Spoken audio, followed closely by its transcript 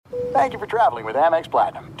Thank you for traveling with Amex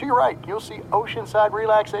Platinum. To your right, you'll see oceanside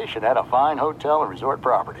relaxation at a fine hotel and resort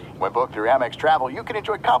property. When booked through Amex Travel, you can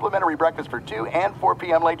enjoy complimentary breakfast for 2 and 4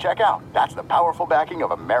 p.m. late checkout. That's the powerful backing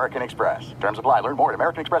of American Express. Terms apply. Learn more at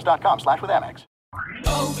americanexpress.com/withAmex.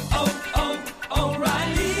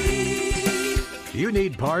 O'Reilly. You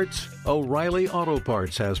need parts? O'Reilly Auto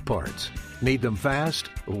Parts has parts. Need them fast?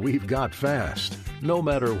 We've got fast. No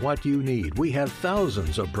matter what you need, we have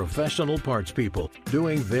thousands of professional parts people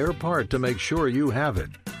doing their part to make sure you have it.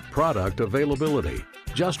 Product availability.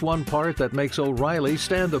 Just one part that makes O'Reilly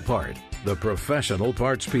stand apart. The professional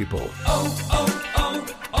parts people.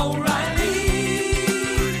 O'Reilly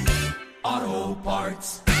Auto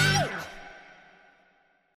Parts.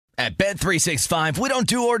 At Bet365, we don't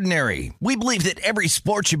do ordinary. We believe that every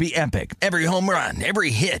sport should be epic. Every home run,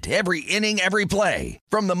 every hit, every inning, every play.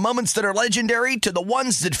 From the moments that are legendary to the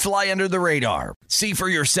ones that fly under the radar. See for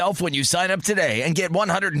yourself when you sign up today and get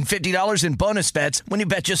 $150 in bonus bets when you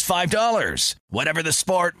bet just $5. Whatever the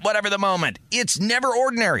sport, whatever the moment, it's never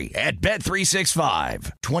ordinary at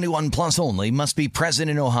Bet365. 21 plus only. Must be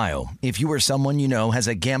present in Ohio. If you or someone you know has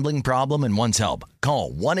a gambling problem and wants help,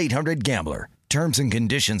 call 1-800-GAMBLER. Terms and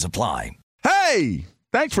conditions apply. Hey,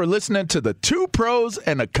 thanks for listening to the Two Pros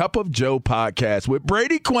and a Cup of Joe podcast with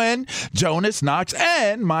Brady Quinn, Jonas Knox,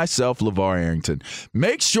 and myself, LaVar Arrington.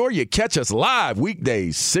 Make sure you catch us live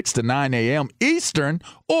weekdays 6 to 9 a.m. Eastern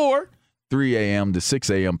or 3 a.m. to 6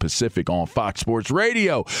 a.m. Pacific on Fox Sports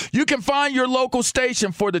Radio. You can find your local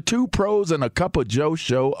station for the Two Pros and a Cup of Joe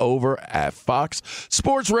show over at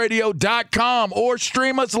foxsportsradio.com or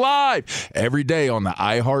stream us live every day on the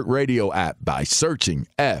iHeartRadio app by searching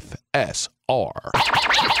FSR. Now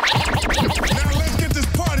let's get this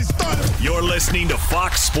party started. You're listening to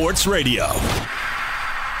Fox Sports Radio.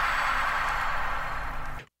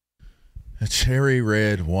 A cherry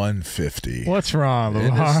red 150. What's wrong, In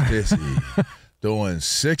LaVar? this dizzy, doing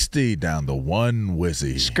 60 down the one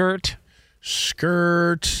whizzy.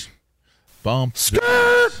 Skirt. Bump.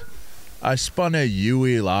 Skirt. I spun a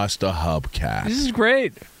Yui, lost a hubcap. This is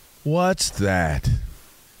great. What's that?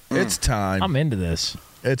 It's time. I'm into this.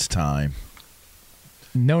 It's time.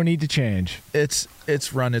 No need to change. It's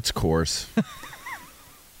run its course.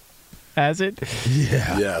 Has it?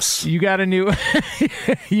 Yeah. Yes. You got a new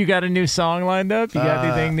song lined up? You got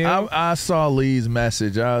anything new? I saw Lee's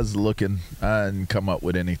message. I was looking. I hadn't come up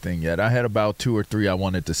with anything yet. I had about 2 or 3 I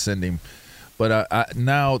wanted to send him. But I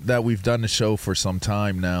now that we've done the show for some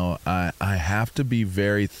time now, I have to be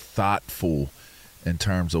very thoughtful in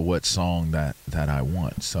terms of what song that I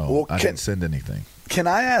want. So I didn't send anything. Can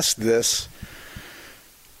I ask this?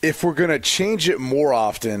 If we're going to change it more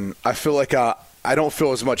often, I feel like I don't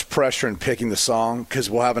feel as much pressure in picking the song because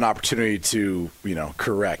we'll have an opportunity to,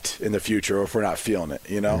 correct in the future or if we're not feeling it,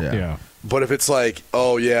 Yeah. But if it's like,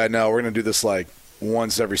 oh, yeah, no, we're going to do this like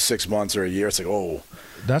once every 6 months or a year, it's like, oh.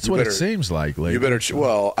 That's what it seems like lately. You better is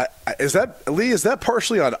that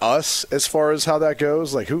partially on us as far as how that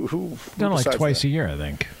goes? Like who Done like twice a year, I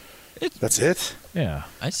think. That's it? Yeah.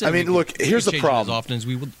 Look, here's the problem. As often as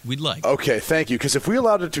we'd like. Okay, thank you. Because if we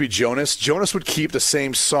allowed it to be Jonas would keep the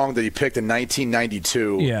same song that he picked in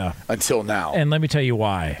 1992 until now. And let me tell you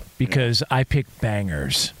why. Because I pick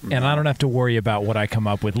bangers, and I don't have to worry about what I come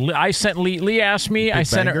up with. I sent Lee asked me. I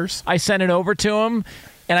sent it over to him,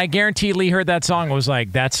 and I guarantee Lee heard that song and was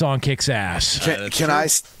like, that song kicks ass. Can I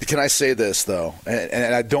say this, though?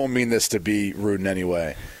 And I don't mean this to be rude in any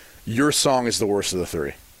way. Your song is the worst of the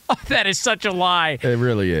three. That is such a lie. It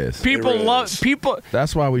really is. People love people.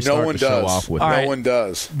 That's why we start the show off with No one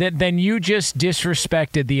does. Then you just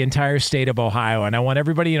disrespected the entire state of Ohio, and I want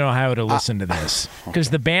everybody in Ohio to listen to this because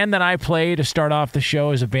the band that I play to start off the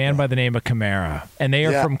show is a band by the name of Chimera, and they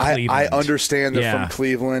are from Cleveland. I understand they're from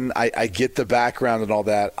Cleveland. I get the background and all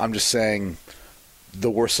that. I'm just saying. The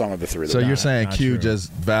worst song of the three. So you're saying Q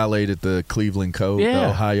just violated the Cleveland code, the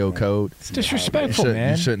Ohio code? It's disrespectful,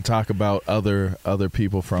 man. You shouldn't talk about other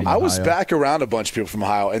people from Ohio. I was back around a bunch of people from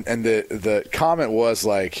Ohio, and the comment was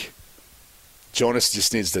like, Jonas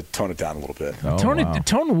just needs to tone it down a little bit.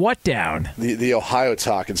 Tone what down? The Ohio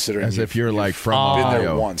talk, considering as if you're like from Ohio. Been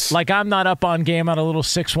there once. Like I'm not up on game on a little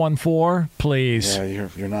 614, please. Yeah,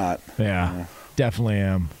 you're not. Yeah, definitely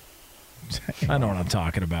am. I know what I'm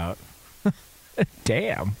talking about.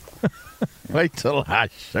 Damn. Wait till I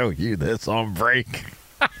show you this on break.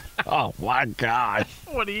 Oh, my gosh.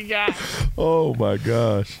 What do you got? Oh, my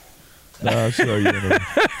gosh. I'll show you.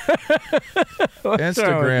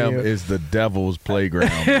 Instagram is the devil's playground,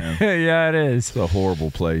 man. Yeah, it is. It's a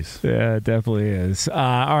horrible place. Yeah, it definitely is.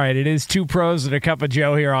 All right, it is Two Pros and a Cup of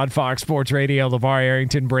Joe here on Fox Sports Radio. LaVar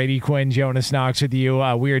Arrington, Brady Quinn, Jonas Knox with you.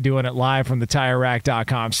 We are doing it live from the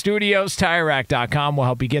TireRack.com studios. TireRack.com will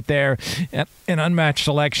help you get there. An unmatched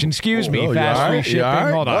selection. Excuse me. Fast free shipping.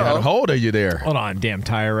 Right? Hold on. Got a hold of you there. Hold on, damn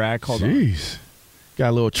Tire Rack. Hold on. Jeez. Got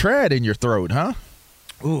a little tread in your throat, huh?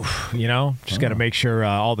 Oof, just got to make sure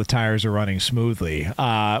all the tires are running smoothly.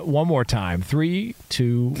 One more time. 3,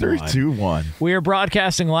 2, 1. 3, 2, 1. We are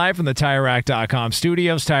broadcasting live from the TireRack.com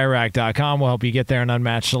studios. TireRack.com will help you get there. An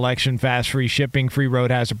unmatched selection, fast free shipping, free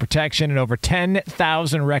road hazard protection, and over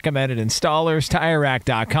 10,000 recommended installers.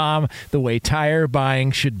 TireRack.com, the way tire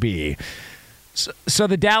buying should be. So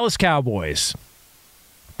the Dallas Cowboys,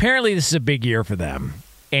 apparently this is a big year for them.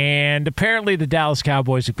 And apparently the Dallas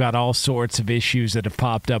Cowboys have got all sorts of issues that have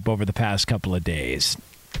popped up over the past couple of days.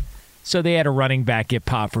 So they had a running back get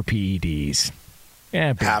popped for PEDs.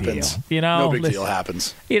 Yeah, big happens. Deal. No big deal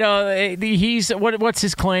happens. He's what's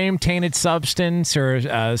his claim? Tainted substance or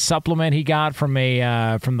a supplement he got from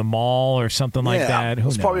the mall or something like that. Who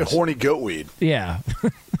knows? It's probably a horny goat weed. Yeah.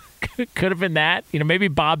 Could have been that. Maybe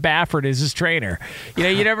Bob Baffert is his trainer.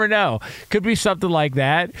 You never know. Could be something like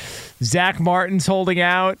that. Zach Martin's holding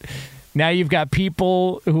out. Now you've got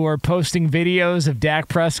people who are posting videos of Dak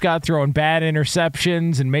Prescott throwing bad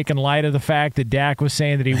interceptions and making light of the fact that Dak was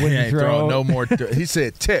saying that he wouldn't throw no more. He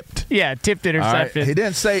said tipped. Yeah, tipped interceptions. Right. He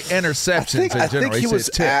didn't say interceptions. I think he was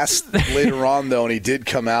asked later on, though, and he did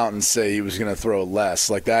come out and say he was going to throw less.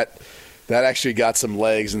 Like that actually got some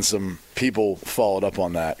legs, and some people followed up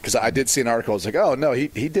on that. Because I did see an article. I was like, oh, no, he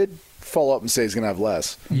did follow up and say he's going to have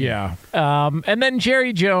less. Yeah. And then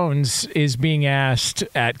Jerry Jones is being asked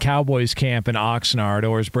at Cowboys camp in Oxnard,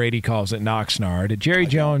 or as Brady calls it, Knoxnard. Jerry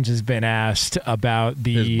Jones has been asked about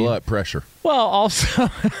his blood pressure. Well, also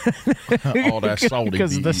all that salty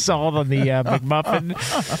because of the salt on the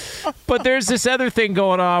McMuffin. But there's this other thing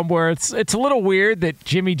going on where it's a little weird that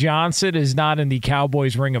Jimmy Johnson is not in the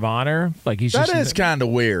Cowboys Ring of Honor. Like that is kind of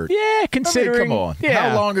weird. Yeah, considering. Come on. Yeah.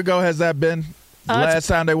 How long ago has that been? Last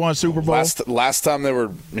time they won Super Bowl? Last time they were,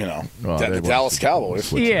 the Dallas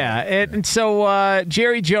Cowboys. Yeah, and so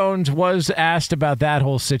Jerry Jones was asked about that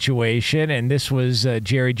whole situation, and this was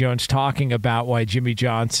Jerry Jones talking about why Jimmy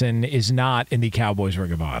Johnson is not in the Cowboys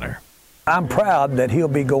Ring of Honor. I'm proud that he'll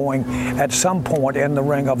be going at some point in the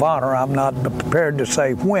Ring of Honor. I'm not prepared to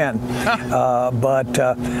say when, but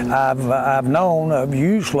I've known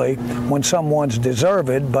usually when someone's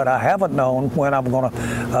deserved, but I haven't known when I'm going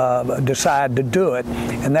to decide to do it,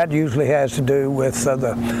 and that usually has to do with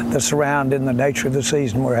the surrounding, the nature of the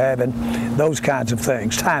season we're having, those kinds of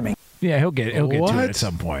things, timing. Yeah, he'll get to it at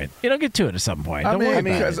some point. He'll get to it at some point. I mean,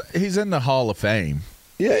 because he's in the Hall of Fame.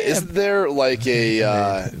 Yeah, isn't there like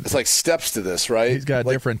it's like steps to this, right? He's got a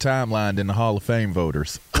different timeline than the Hall of Fame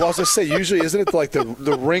voters. Well, I was going to say, usually isn't it like the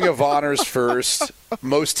Ring of Honors first?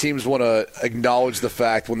 Most teams want to acknowledge the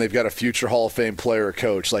fact when they've got a future Hall of Fame player or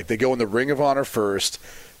coach. Like they go in the Ring of Honor first,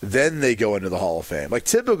 then they go into the Hall of Fame. Like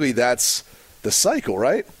typically that's the cycle,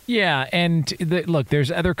 right? Yeah, and look,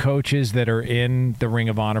 there's other coaches that are in the Ring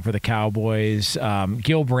of Honor for the Cowboys.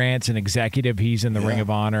 Gil Brandt's an executive. He's in the Ring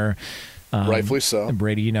of Honor. Rightfully so.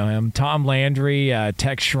 Brady, you know him. Tom Landry,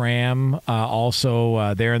 Tex Schramm,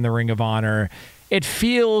 also they're in the Ring of Honor. It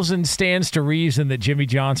feels and stands to reason that Jimmy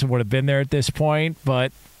Johnson would have been there at this point,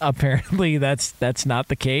 but apparently that's not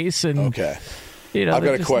the case. And okay, I've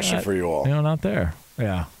got a question for you all. Not there.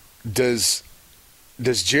 Yeah. Does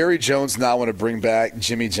Jerry Jones not want to bring back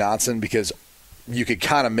Jimmy Johnson because you could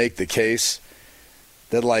kind of make the case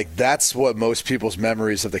that, like, that's what most people's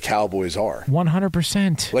memories of the Cowboys are.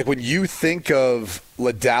 100%. Like, when you think of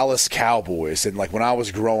the Dallas Cowboys and, like, when I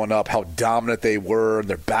was growing up, how dominant they were and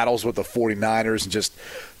their battles with the 49ers and just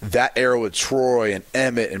that era with Troy and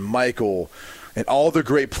Emmett and Michael and all the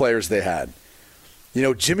great players they had.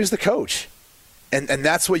 Jimmy's the coach. And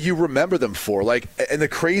that's what you remember them for. Like, and the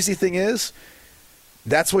crazy thing is,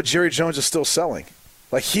 that's what Jerry Jones is still selling.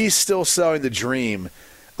 Like, he's still selling the dream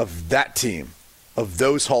of that team, of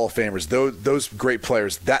those Hall of Famers, those great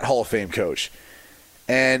players, that Hall of Fame coach.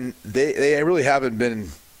 And they really haven't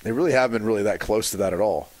been really that close to that at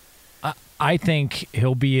all. I think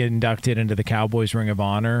he'll be inducted into the Cowboys Ring of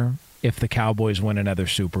Honor if the Cowboys win another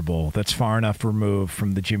Super Bowl that's far enough removed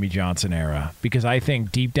from the Jimmy Johnson era. Because I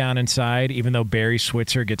think deep down inside, even though Barry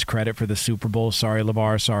Switzer gets credit for the Super Bowl, sorry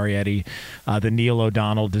LaVar, sorry Eddie, the Neil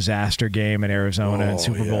O'Donnell disaster game in Arizona in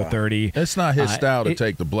Super Bowl 30. It's not his style to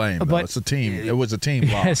take the blame, but it's a team. It was a team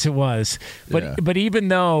loss. Yes, it was. But even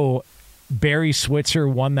though Barry Switzer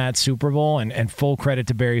won that Super Bowl, and full credit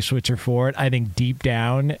to Barry Switzer for it. I think deep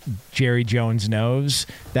down, Jerry Jones knows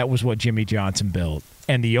that was what Jimmy Johnson built.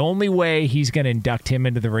 And the only way he's going to induct him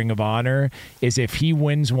into the Ring of Honor is if he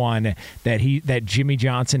wins one that Jimmy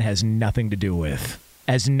Johnson has nothing to do with.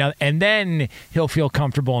 And then he'll feel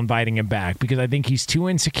comfortable inviting him back, because I think he's too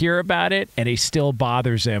insecure about it, and it still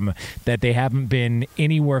bothers him that they haven't been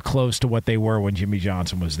anywhere close to what they were when Jimmy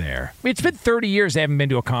Johnson was there. I mean, it's been 30 years they haven't been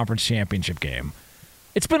to a conference championship game.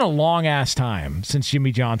 It's been a long-ass time since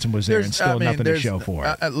Jimmy Johnson was there, and still nothing to show for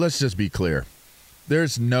it. Let's just be clear.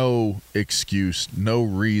 There's no excuse, no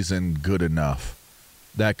reason good enough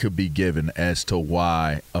that could be given as to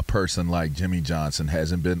why a person like Jimmy Johnson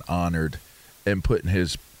hasn't been honored and put in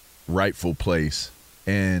his rightful place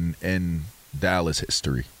in Dallas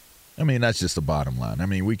history. I mean, that's just the bottom line. I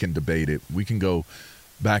mean, we can debate it. We can go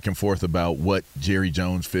back and forth about what Jerry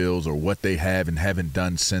Jones feels or what they have and haven't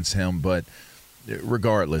done since him. But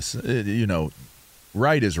regardless,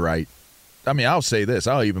 right is right. I mean, I'll say this.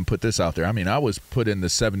 I'll even put this out there. I mean, I was put in the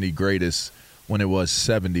 70 greatest when it was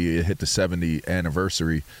 70. It hit the 70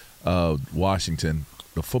 anniversary of Washington,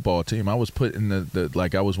 the football team. I was put in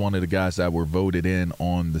I was one of the guys that were voted in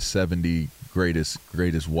on the 70 greatest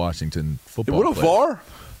Washington football players. What a VAR?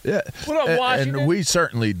 Yeah. What up, Washington? And we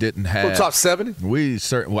certainly didn't have top 70.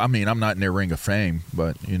 I mean, I'm not in their Ring of Fame,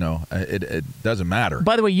 but it doesn't matter.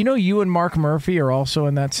 By the way, you and Mark Murphy are also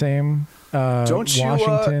in that same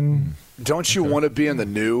Washington. Don't you want to be in the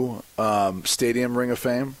new Stadium Ring of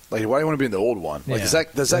Fame? Like, why do you want to be in the old one? Like, does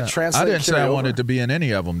that translate? I didn't say I over? wanted to be in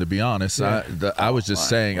any of them, to be honest. Yeah. I was just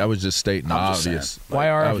saying. I was just stating the obvious. Why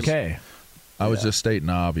RFK? I was just stating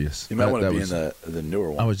the obvious. You might want to be in the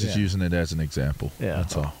newer one. I was just using it as an example. Yeah,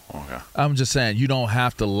 that's all. Okay. I'm just saying you don't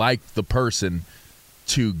have to like the person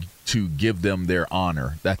to give them their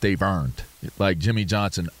honor that they've earned. Like Jimmy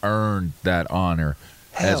Johnson earned that honor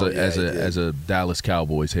as a Dallas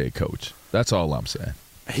Cowboys head coach. That's all I'm saying.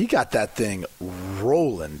 He got that thing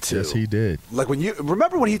rolling too. Yes, he did. Like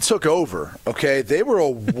remember when he took over? Okay, they were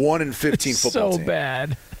a 1-15 football team. So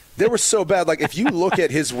bad. They were so bad. Like, if you look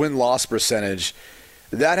at his win-loss percentage,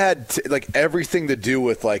 that had everything to do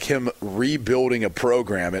with him rebuilding a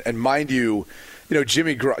program. And mind you,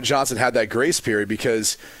 Jimmy Johnson had that grace period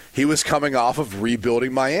because he was coming off of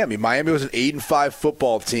rebuilding Miami. Miami was an 8-5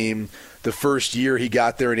 football team the first year he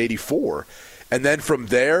got there in '84. And then from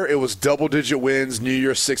there, it was double-digit wins, New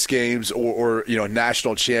Year's 6 games, or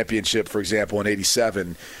national championship, for example, in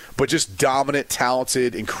 '87. But just dominant,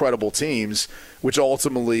 talented, incredible teams, which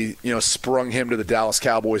ultimately, sprung him to the Dallas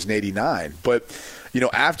Cowboys in '89. But,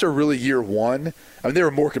 after really year one, I mean, they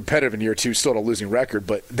were more competitive in year two, still on a losing record,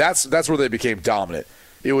 but that's where they became dominant.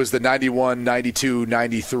 It was the 91, 92,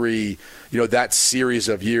 93, that series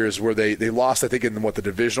of years where they lost, I think, in the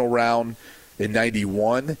divisional round in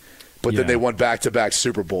 '91. But then they won back-to-back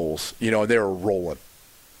Super Bowls, and they were rolling.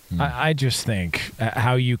 I just think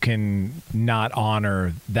how you can not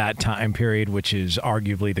honor that time period, which is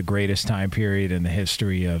arguably the greatest time period in the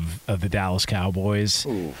history of the Dallas Cowboys,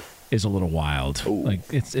 is a little wild. Ooh. Like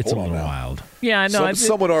it's a little wild. Yeah, I know.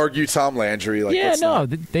 Some would argue Tom Landry.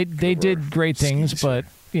 They did great things, but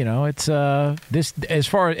it's this as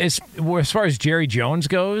far as Jerry Jones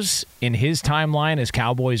goes in his timeline as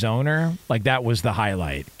Cowboys owner, that was the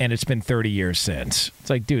highlight, and it's been 30 years since. It's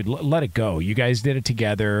like, dude, let it go. You guys did it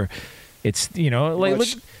together. It's look,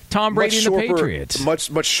 Tom Brady and the Patriots.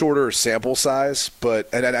 Much shorter sample size, but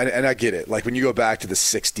and I get it. Like when you go back to the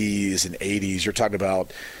 60s and 80s, you're talking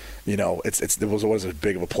about. It wasn't as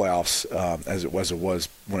big of a playoffs as it was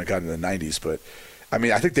when it got into the 90s, but. I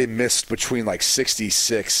mean, I think they missed between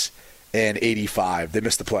 66 and 85. They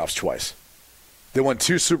missed the playoffs twice. They won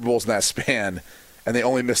 2 Super Bowls in that span, and they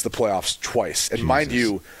only missed the playoffs twice. And mind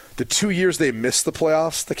you, the 2 years they missed the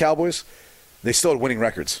playoffs, the Cowboys, they still had winning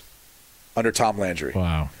records under Tom Landry.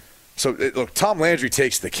 Wow. So, look, Tom Landry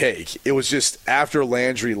takes the cake. It was just after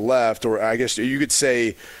Landry left, or I guess you could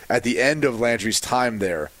say at the end of Landry's time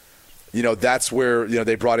there, that's where,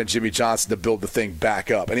 they brought in Jimmy Johnson to build the thing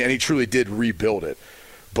back up. And he truly did rebuild it.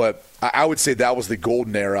 But I would say that was the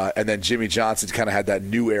golden era, and then Jimmy Johnson kind of had that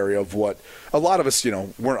new area of what a lot of us,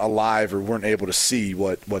 weren't alive or weren't able to see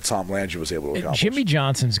what Tom Landry was able to accomplish. Jimmy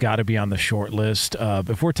Johnson's got to be on the short list of,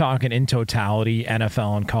 if we're talking in totality,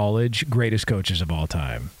 NFL and college, greatest coaches of all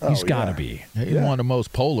time. He's got to be. He's one of the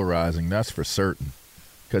most polarizing, that's for certain,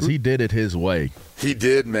 because he did it his way. He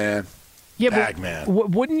did, man. Yeah, but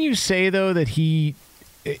wouldn't you say though that he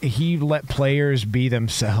let players be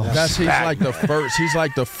themselves? He's like the first. He's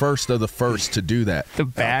like the first of the first to do that. The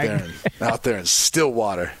bag out there in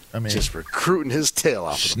Stillwater. I mean, just recruiting his tail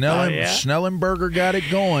off. Schnellenberger got it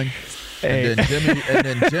going. And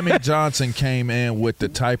then Jimmy Johnson came in with the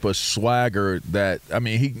type of swagger that, I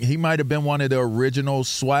mean, he might have been one of the original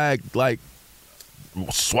swags. Like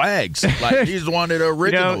he's one of the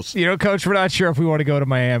originals. Coach, we're not sure if we want to go to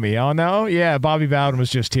Miami. Oh no, yeah, Bobby Bowden was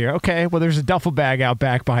just here. Okay, well, there's a duffel bag out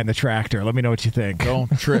back behind the tractor. Let me know what you think. Don't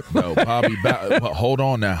trip though, Bobby Bowden. Hold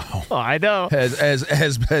on now. Oh, I know.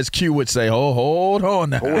 As Q would say, hold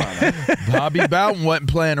on now. Bobby Bowden wasn't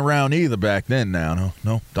playing around either back then. Now,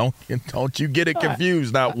 no, don't you get it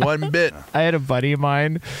confused? Not one bit. I had a buddy of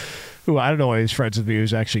mine who, I don't know why he's friends with me,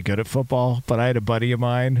 who's actually good at football, but I had a buddy of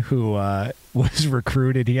mine who was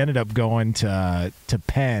recruited. He ended up going to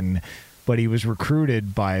Penn, but he was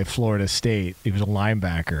recruited by Florida State. He was a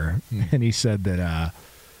linebacker, and he said that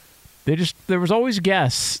there was always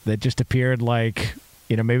guests that just appeared like,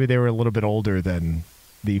 maybe they were a little bit older than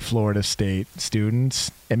the Florida State students,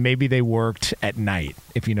 and maybe they worked at night,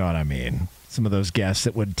 if you know what I mean. Some of those guests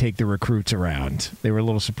that would take the recruits around. They were a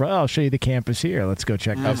little surprised. I'll show you the campus here. Let's go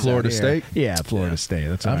check out Florida State? Yeah, Florida State.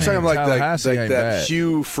 That's what I'm talking like that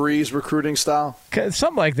Hugh Freeze recruiting style?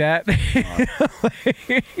 Something like that.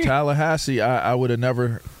 Tallahassee, I would have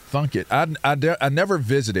never thunk it. I never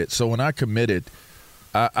visited, so when I committed,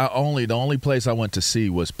 the only place I went to see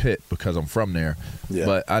was Pitt because I'm from there. Yeah.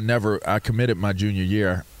 But I committed my junior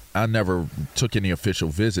year. I never took any official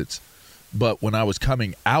visits. But when I was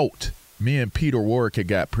coming out, me and Peter Warwick had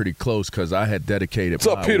got pretty close because I had dedicated.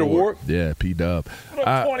 What's up, Peter Warwick? Yeah, P-Dub.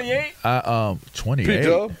 28? 28.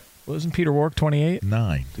 P-Dub? Wasn't Peter Warwick 28?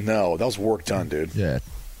 9. No, that was Warwick done, dude. Yeah,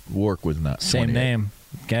 Warwick was not 28. Same name.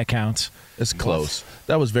 That counts. It's close.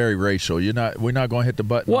 That was very racial. We're not going to hit the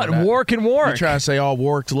button. What? Warwick and Warwick? You trying to say all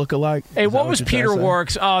Warwicks look alike? Hey, what was Peter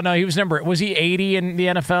Warwick's? Oh, no, was he 80 in the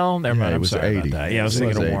NFL? Never mind. He was 80. Yeah, I was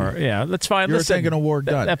thinking of Warwick. Yeah, that's fine. You were thinking of Warwick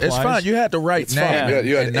Dunn. It's fine. You had the right name.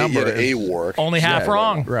 You had number. A Warwick. Only half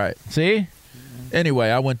wrong. Right. See? Anyway,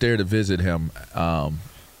 I went there to visit him.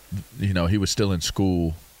 He was still in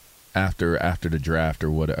school after the draft or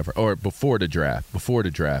whatever, or before the draft,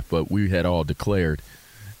 but we had all declared.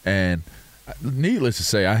 And needless to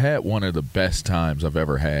say, I had one of the best times I've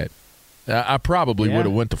ever had. I probably would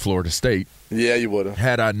have went to Florida State. Yeah, you would have.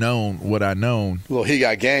 Had I known what I known. Well, he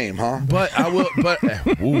got game, huh? But I will. But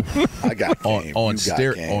I got game. on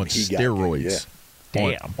steroids.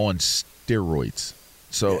 Yeah. Damn. On steroids.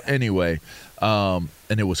 So anyway, and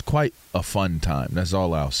it was quite a fun time. That's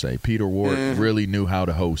all I'll say. Peter Warwick really knew how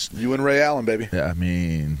to host. You and Ray Allen, baby. I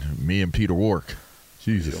mean, me and Peter Warwick.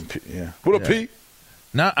 Jesus. Yeah. What up, Pete?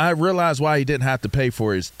 Now, I realize why he didn't have to pay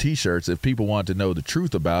for his T-shirts. If people want to know the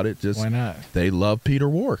truth about it, why not? They love Peter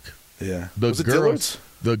Warwick. Yeah. Was it Dillard's?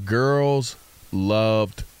 The girls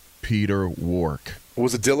loved Peter Warwick.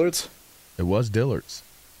 Was it Dillard's? It was Dillard's.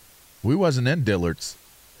 We wasn't in Dillard's,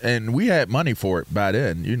 and we had money for it by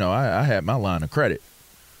then. I had my line of credit,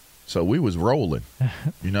 so we was rolling.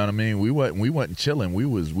 You know what I mean? We wasn't chilling. We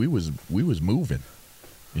was moving.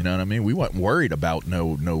 You know what I mean? We wasn't worried about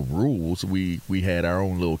no rules. We had our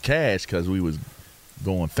own little cash because we was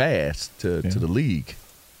going fast to the league.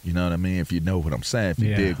 You know what I mean? If you know what I'm saying, if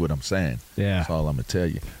you dig what I'm saying. Yeah. That's all I'm going to tell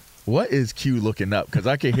you. What is Q looking up? Because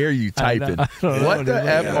I can hear you typing. What the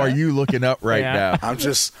F are you looking up right now?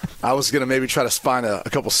 I was going to maybe try to find a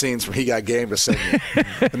couple scenes from He Got Game to send you.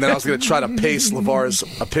 And then I was going to try to paste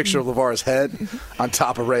a picture of LaVar's head on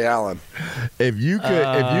top of Ray Allen. If you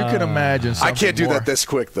could imagine something I can't do that this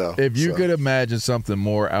quick, though. If you could imagine something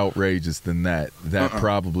more outrageous than that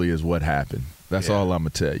probably is what happened. That's all I'm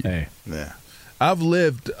going to tell you. Hey. Yeah. I've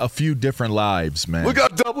lived a few different lives, man. We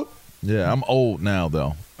got double. Yeah, I'm old now,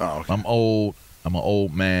 though. Oh, okay. I'm old. I'm an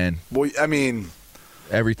old man. Well, I mean,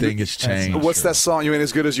 everything has changed. What's that song? You ain't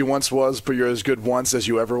as good as you once was, but you're as good once as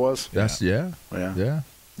you ever was. That's yeah.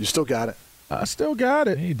 You still got it. I still got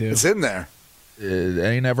it. Yeah, you do. It's in there. It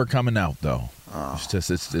ain't ever coming out though. Oh. It's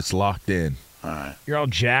just it's locked in. All right. You're all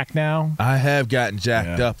jacked now. I have gotten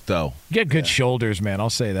jacked up though. You got good shoulders, man. I'll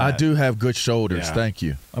say that. I do have good shoulders. Yeah. Thank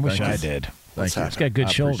you. I wish I you. did. Thank you. He's got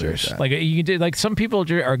good shoulders. That. Like you can do. Like some people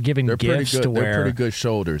are giving gifts to wear. They're pretty good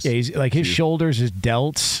shoulders. Yeah, he's, like his shoulders, his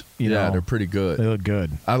delts. You know, they're pretty good. They look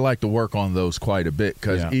good. I like to work on those quite a bit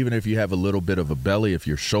because even if you have a little bit of a belly, if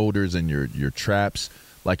your shoulders and your traps,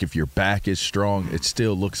 like if your back is strong, it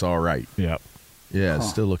still looks all right. Yeah. Yeah, it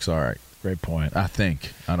still looks all right. Great point. I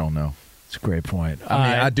think. I don't know. It's a great point. I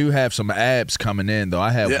mean, I do have some abs coming in, though.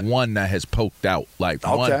 I have one that has poked out. Like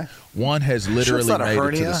one has literally made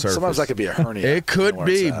it to the surface. Sometimes that could be a hernia. It could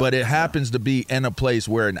be, but it happens to be in a place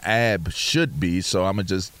where an ab should be, so I'm going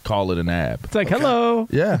to just call it an ab. It's like, hello.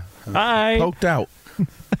 Yeah. Hi. Poked out.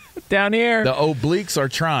 down here. The obliques are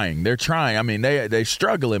trying. They're trying. I mean, they're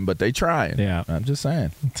struggling, but they trying. Yeah. I'm just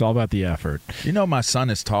saying. It's all about the effort. You know, my son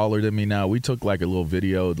is taller than me now. We took like a little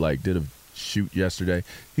video, did a shoot yesterday.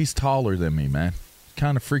 He's taller than me, man.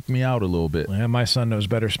 Kind of freaked me out a little bit. Yeah, my son knows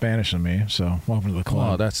better Spanish than me, so welcome to the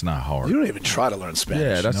club. Oh, that's not hard. You don't even try to learn Spanish.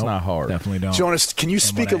 Yeah, that's not hard. Definitely don't. Jonas, can you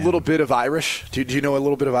speak a little bit of Irish? Do you know a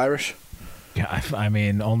little bit of Irish? Yeah, I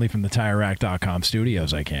mean, only from the TireRack.com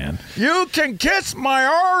studios I can. You can kiss my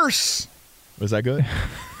arse. Was that good?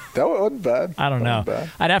 That wasn't bad. I don't know.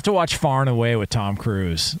 I'd have to watch Far and Away with Tom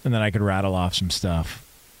Cruise, and then I could rattle off some stuff.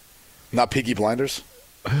 Not Peaky Blinders?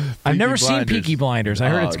 I've never seen Peaky Blinders. I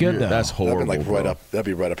heard it's good, though. That's horrible. That'd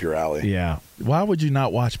be right up your alley. Yeah. Why would you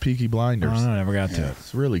not watch Peaky Blinders? I never got to it.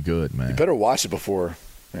 It's really good, man. You better watch it before,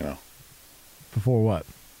 Before what?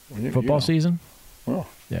 Football season? Oh.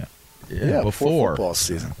 Yeah, before football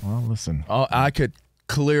season. Well, listen. Oh, I could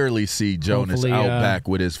clearly see Jonas out back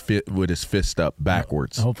with his fist up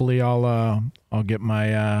backwards. Hopefully, I'll get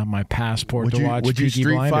my my passport to watch Peaky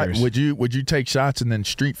Blinders. Would you take shots and then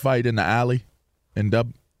street fight in the alley in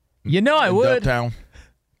Dub? I would. Dubtown?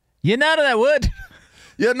 You know that I would.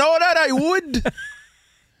 You know that I would.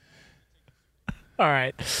 All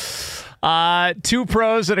right. Two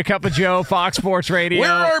pros and a cup of Joe, Fox Sports Radio.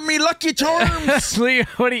 Where are me lucky charms? All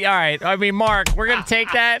right. I mean, Mark, we're going to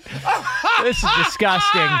take that. This is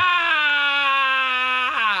disgusting.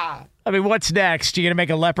 I mean, what's next? You going to make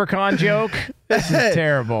a leprechaun joke? This is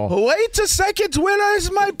terrible. Wait a second. Where is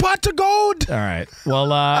my pot of gold? All right.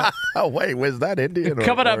 Well, oh, wait. Was that Indian?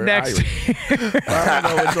 Coming up next.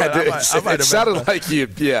 It sounded like you,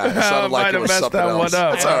 it sounded like it was something else.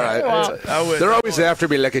 It's all right. Well, they're always after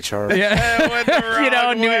me like a charm. Yeah.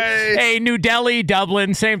 New Delhi,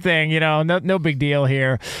 Dublin, same thing. No big deal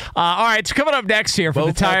here. All right. So coming up next here from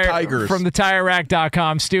the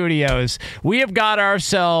TireRack.com studios, we have got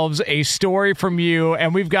ourselves a story from you,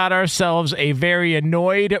 and we've got ourselves a very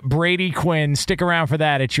annoyed Brady Quinn. Stick around for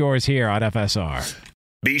that. It's yours here on FSR.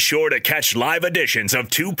 Be sure to catch live editions of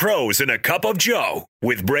Two Pros and a Cup of Joe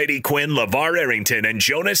with Brady Quinn, LaVar Arrington, and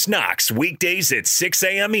Jonas Knox weekdays at 6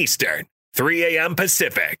 a.m. Eastern, 3 a.m.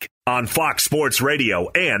 Pacific on Fox Sports Radio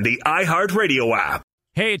and the iHeartRadio app.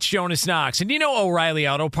 Hey, it's Jonas Knox, and O'Reilly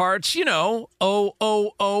Auto Parts,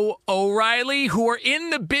 O'Reilly, who are in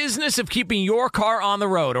the business of keeping your car on the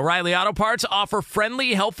road. O'Reilly Auto Parts offer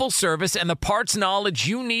friendly, helpful service and the parts knowledge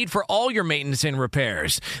you need for all your maintenance and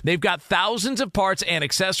repairs. They've got thousands of parts and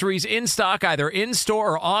accessories in stock, either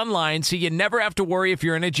in-store or online, so you never have to worry if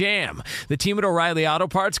you're in a jam. The team at O'Reilly Auto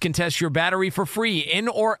Parts can test your battery for free in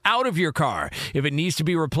or out of your car. If it needs to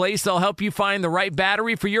be replaced, they'll help you find the right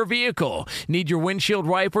battery for your vehicle. Need your windshield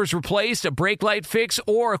wipers replaced, a brake light fix,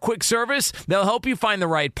 or a quick service? They'll help you find the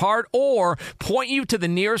right part or point you to the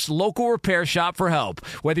nearest local repair shop for help.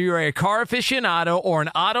 Whether you're a car aficionado or an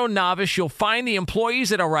auto novice, you'll find the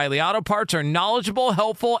employees at O'Reilly Auto Parts are knowledgeable,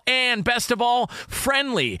 helpful, and best of all,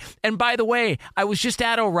 friendly. And by the way, I was just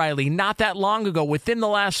at O'Reilly not that long ago, within the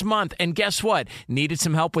last month, and guess what? Needed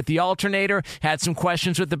some help with the alternator, had some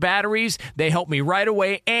questions with the batteries. They helped me right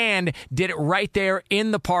away and did it right there in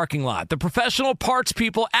the parking lot. The professional parts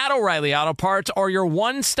people at O'Reilly Auto Parts are your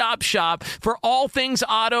one-stop shop for all things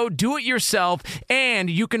auto, do-it-yourself, and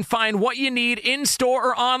you can find what you need in-store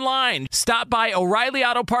or online. Stop by O'Reilly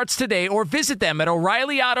Auto Parts today or visit them at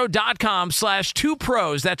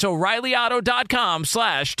O'ReillyAuto.com/2pros. That's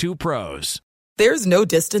O'ReillyAuto.com/2pros. There's no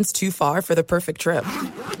distance too far for the perfect trip.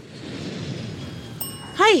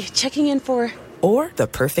 Hi, checking in for... Or the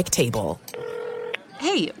perfect table.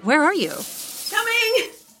 Hey, where are you? Coming!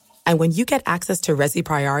 And when you get access to Resi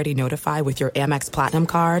Priority Notify with your Amex Platinum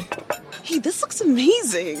card... Hey, this looks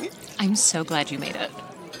amazing. I'm so glad you made it.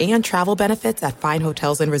 And travel benefits at fine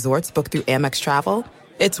hotels and resorts booked through Amex Travel,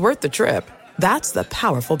 it's worth the trip. That's the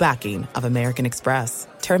powerful backing of American Express.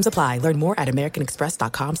 Terms apply. Learn more at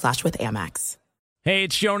americanexpress.com/withAmex. Hey,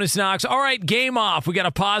 it's Jonas Knox. All right, game off. We got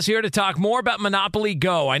to pause here to talk more about Monopoly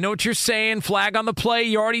Go. I know what you're saying, flag on the play.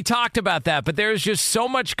 You already talked about that, but there's just so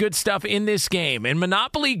much good stuff in this game. In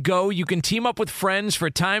Monopoly Go, you can team up with friends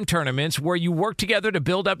for time tournaments where you work together to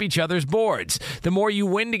build up each other's boards. The more you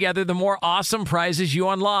win together, the more awesome prizes you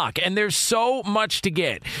unlock. And there's so much to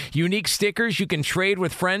get. Unique stickers you can trade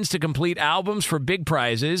with friends to complete albums for big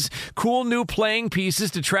prizes. Cool new playing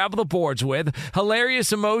pieces to travel the boards with.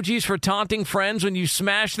 Hilarious emojis for taunting friends when when you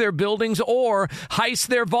smash their buildings or heist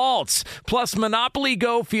their vaults. Plus, Monopoly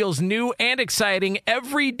Go feels new and exciting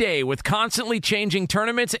every day with constantly changing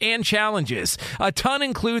tournaments and challenges. A ton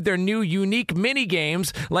include their new unique mini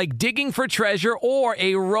games like digging for treasure or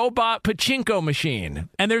a robot pachinko machine.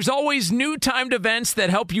 And there's always new timed events that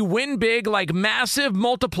help you win big, like massive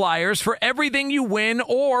multipliers for everything you win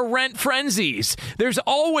or rent frenzies. There's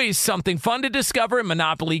always something fun to discover in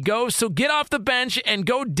Monopoly Go, so get off the bench and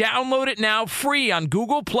go download it now free on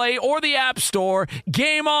Google Play or the App Store.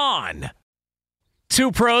 Game on!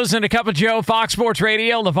 Two pros and a cup of Joe, Fox Sports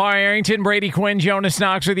Radio. LaVar Arrington, Brady Quinn, Jonas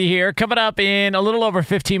Knox with you here. Coming up in a little over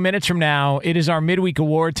 15 minutes from now, it is our midweek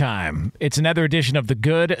award time. It's another edition of The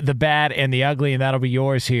Good, The Bad, and The Ugly, and that'll be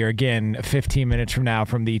yours here again 15 minutes from now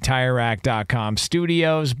from the TireRack.com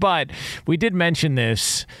studios. But we did mention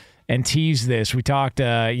this and tease this. We talked,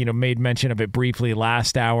 made mention of it briefly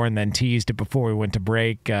last hour and then teased it before we went to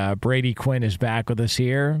break. Brady Quinn is back with us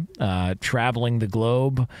here, traveling the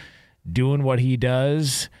globe, doing what he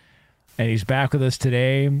does, and he's back with us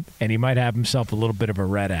today, and he might have himself a little bit of a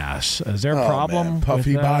red ass. Is there a problem? Man.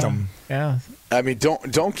 Puffy bottom. Yeah. I mean,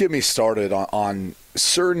 don't get me started on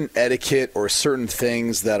certain etiquette or certain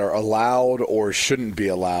things that are allowed or shouldn't be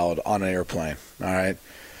allowed on an airplane, all right?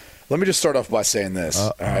 Let me just start off by saying this,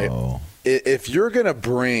 all right? If you're going to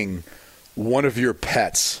bring one of your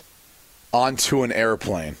pets onto an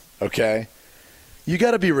airplane, okay, you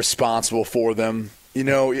got to be responsible for them. You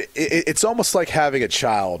know, it's almost like having a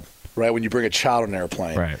child, right, when you bring a child on an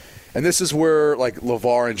airplane. Right. And this is where, like,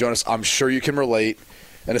 LaVar and Jonas, I'm sure you can relate.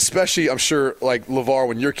 And especially, I'm sure, like, LaVar,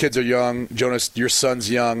 when your kids are young, Jonas, your son's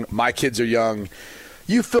young, my kids are young,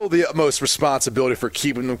 you feel the utmost responsibility for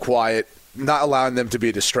keeping them quiet, not allowing them to be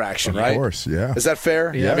a distraction, right? Of course, yeah. Is that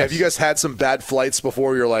fair? Yes. I mean, have you guys had some bad flights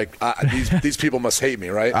before you're like, these people must hate me,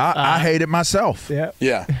 right? I hate it myself. Yeah.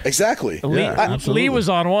 Yeah, exactly. Lee was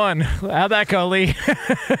on one. How'd that go, Lee?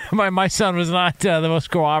 my son was not the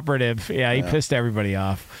most cooperative. Yeah, he pissed everybody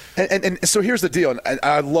off. And so here's the deal, and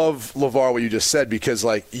I love, LaVar, what you just said, because,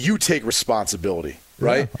 like, you take responsibility.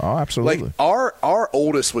 Right? Yeah. Oh, absolutely. Like, our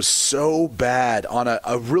oldest was so bad on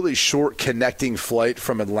a really short connecting flight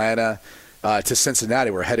from Atlanta to Cincinnati.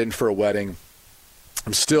 We're heading for a wedding.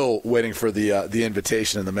 I'm still waiting for the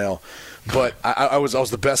invitation in the mail, but I was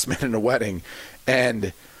the best man in the wedding,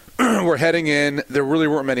 and we're heading in. There really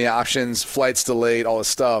weren't many options. Flights delayed, all this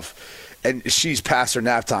stuff, and she's past her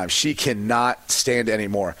nap time. She cannot stand it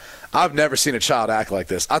anymore. I've never seen a child act like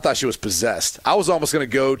this. I thought she was possessed. I was almost going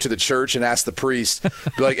to go to the church and ask the priest,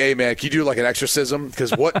 be like, hey, man, can you do like an exorcism?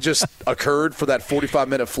 Because what just occurred for that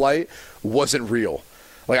 45-minute flight wasn't real.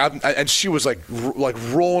 And she was like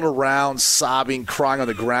rolling around, sobbing, crying on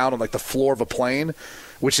the ground on like the floor of a plane,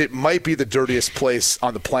 which it might be the dirtiest place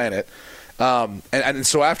on the planet. And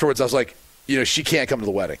so afterwards, I was like, she can't come to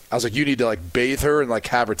the wedding. I was like, you need to like bathe her and like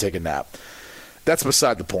have her take a nap. That's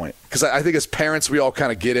beside the point, because I think as parents, we all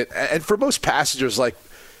kind of get it. And for most passengers, like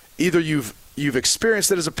either you've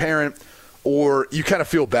experienced it as a parent or you kind of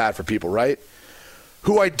feel bad for people, right?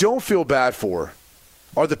 Who I don't feel bad for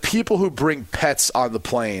are the people who bring pets on the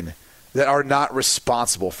plane that are not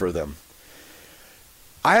responsible for them.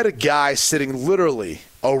 I had a guy sitting literally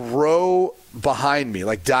a row behind me,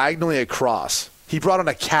 like diagonally across. He brought on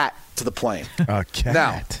a cat to the plane. A cat?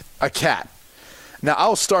 Now, a cat. Now,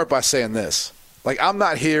 I'll start by saying this. Like, I'm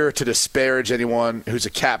not here to disparage anyone who's a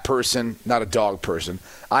cat person, not a dog person.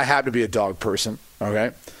 I happen to be a dog person,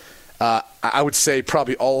 okay? I would say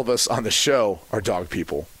probably all of us on the show are dog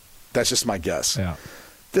people. That's just my guess. Yeah.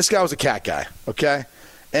 This guy was a cat guy, okay?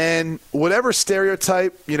 And whatever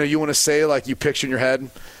stereotype, you want to say, like you picture in your head,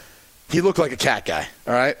 he looked like a cat guy,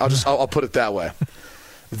 all right? I'll put it that way.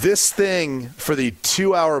 This thing, for the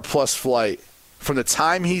 2-hour-plus flight, from the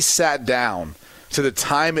time he sat down to the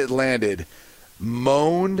time it landed,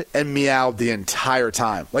 moaned and meowed the entire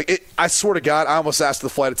time. I swear to God, I almost asked the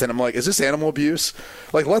flight attendant, I'm like, is this animal abuse?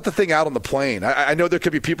 Like, let the thing out on the plane. I know there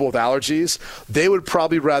could be people with allergies. They would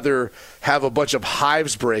probably rather have a bunch of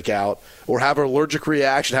hives break out or have an allergic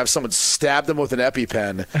reaction, have someone stab them with an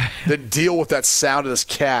EpiPen than deal with that sound of this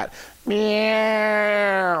cat.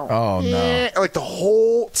 Meow. Oh, no. Like the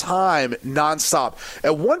whole time, nonstop.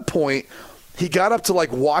 At one point, he got up to,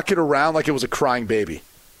 like, walk it around like it was a crying baby.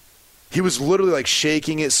 He was literally like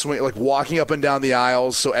shaking it, like walking up and down the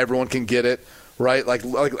aisles so everyone can get it, right? Like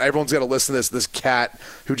everyone's got to listen to this cat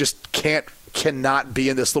who just cannot be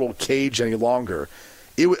in this little cage any longer.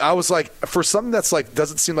 I was like, for something that's like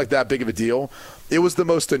doesn't seem like that big of a deal, it was the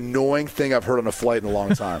most annoying thing I've heard on a flight in a long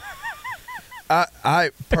time.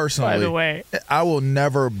 I personally, by the way, I will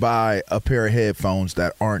never buy a pair of headphones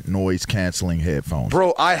that aren't noise canceling headphones.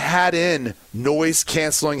 Bro, I had in noise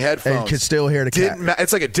canceling headphones. And could still hear the cat.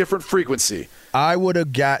 It's like a different frequency. I would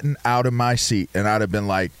have gotten out of my seat and I'd have been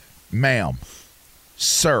like, ma'am,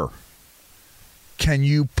 sir, can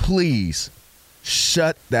you please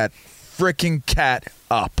shut that freaking cat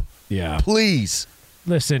up? Yeah. Please.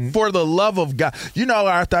 Listen. For the love of God. You know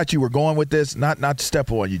where I thought you were going with this? Not to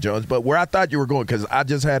step on you, Jones, but where I thought you were going, because I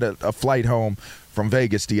just had a flight home from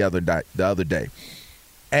Vegas the other day.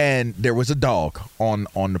 And there was a dog on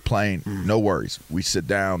the plane. No worries. We sit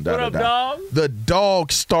down. What up, dog? The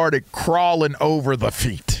dog started crawling over the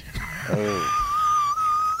feet.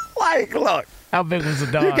 Like, look. How big was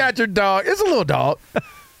the dog? You got your dog. It's a little dog.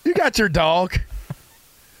 You got your dog.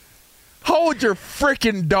 Hold your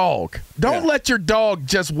freaking dog. Don't let your dog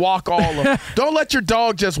just walk don't let your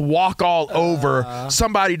dog just walk all over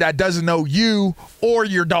somebody that doesn't know you or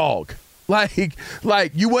your dog. Like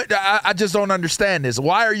you would. I just don't understand this.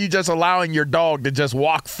 Why are you just allowing your dog to just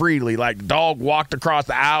walk freely? Like the dog walked across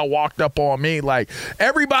the aisle, walked up on me. Like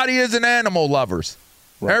everybody isn't animal lovers.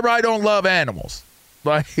 Right. Everybody don't love animals.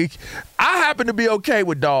 Like I happen to be okay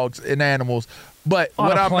with dogs and animals. But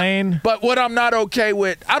what I'm not okay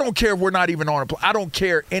with, I don't care if we're not even on a plane. I don't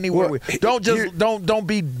care anywhere. Don't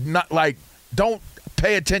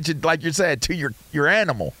pay attention, like you said, to your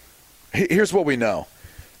animal. Here's what we know: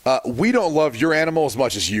 we don't love your animal as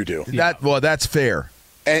much as you do. That's fair.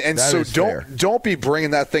 And so don't be bringing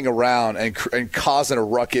that thing around and causing a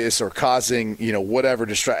ruckus or causing whatever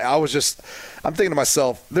distraction. I'm thinking to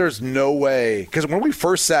myself, there's no way, because when we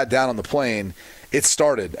first sat down on the plane, it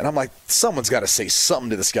started, and I'm like, someone's got to say something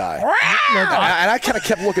to this guy. And I kind of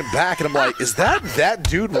kept looking back, and I'm like, is that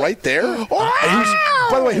dude right there? And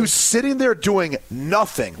by the way, who's sitting there doing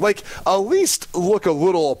nothing? Like, at least look a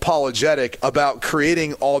little apologetic about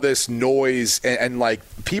creating all this noise, and like,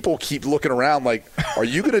 people keep looking around like, are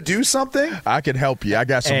you going to do something? I can help you. I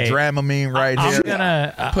got some Dramamine right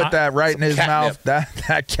here. Put that right in his mouth.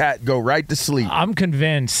 That cat go right to sleep. I'm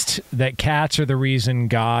convinced that cats are the reason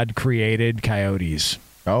God created coyotes.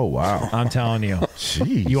 Oh, wow. I'm telling you.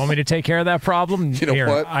 Jeez. You want me to take care of that problem? You know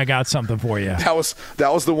what? I got something for you. That was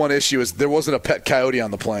the one issue, is there wasn't a pet coyote on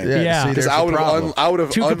the plane. Yeah. Because I would have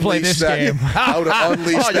unleashed that. I would have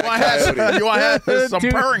unleashed that coyote. You want to have some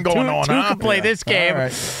purring going on, huh? Two can play this game.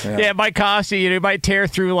 Right. Yeah, it might cost you. It might tear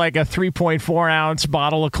through like a 3.4-ounce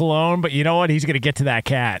bottle of cologne, but you know what? He's going to get to that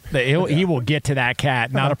cat. He will get to that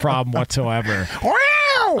cat. Not a problem whatsoever.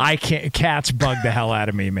 I can't. Cats bug the hell out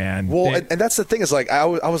of me, man. Well, and that's the thing, is like I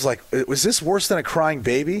was like, was this worse than a crying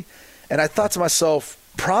baby? And I thought to myself,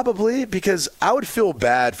 probably, because I would feel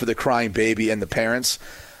bad for the crying baby and the parents.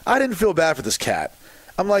 I didn't feel bad for this cat.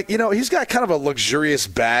 I'm like, he's got kind of a luxurious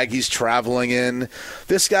bag he's traveling in.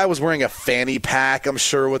 This guy was wearing a fanny pack, I'm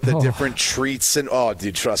sure, with the different treats. And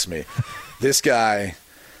dude, trust me, this guy,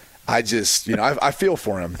 I just, I feel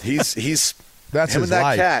for him. He's. That's him his and that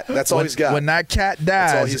life. cat. That's all he's got. When that cat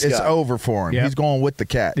dies, it's over for him. Yep. He's going with the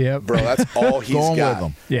cat. Yeah, bro, that's all he's going got.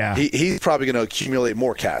 With him. Yeah, he's probably going to accumulate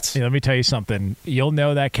more cats. Let me tell you something. You'll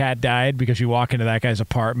know that cat died because you walk into that guy's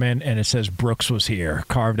apartment and it says Brooks was here,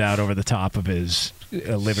 carved out over the top of his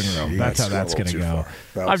living room. That's how that's going to go.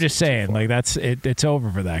 I'm just saying, like that's it. It's over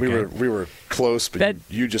for that guy. We were close, but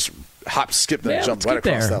you just hop, skipped, and jumped right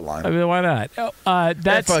across that line. I mean, why not?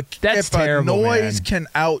 That's terrible. If a noise can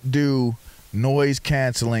outdo noise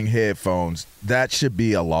canceling headphones, that should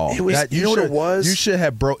be a law. You know what it was? You should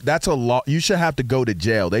have that's a law. You should have to go to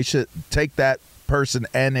jail. They should take that person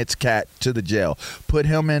and its cat to the jail. Put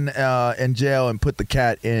him in jail and put the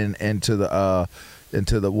cat into the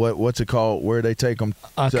what's it called? Where they take them?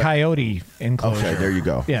 Coyote enclosure. Okay, there you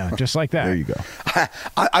go. Yeah, just like that. There you go.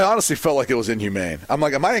 I honestly felt like it was inhumane. I'm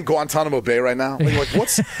like, am I in Guantanamo Bay right now? Like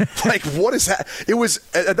what's like, what is that? It was.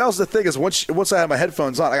 That was the thing, is once I had my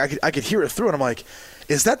headphones on, I could hear it through, and I'm like,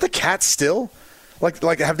 is that the cat still?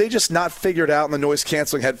 Like, have they just not figured out in the noise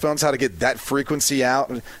canceling headphones how to get that frequency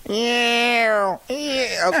out? Now,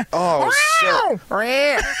 was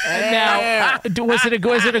it a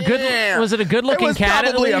good looking cat?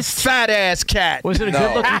 It was probably at a least? fat ass cat. Was it a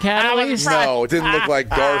good looking cat at least? No, it didn't look like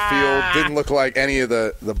Garfield. Didn't look like any of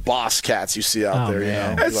the boss cats you see out there.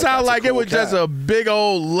 Man. It sounded like it was just a big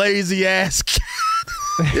old lazy ass cat.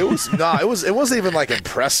 It was not. It wasn't even like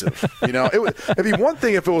impressive. It'd be one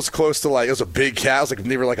thing if it was close to, like, it was a big cat. It was like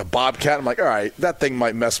near like a bobcat. I'm like, all right, that thing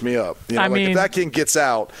might mess me up. If that thing gets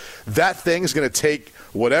out, that thing's going to take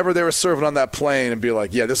whatever they were serving on that plane and be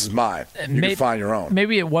like, yeah, this is mine. You can find your own.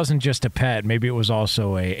 Maybe it wasn't just a pet. Maybe it was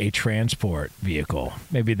also a transport vehicle.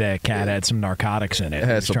 Maybe the cat had some narcotics in it. It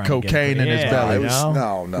had some cocaine in his belly.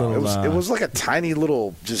 It was like a tiny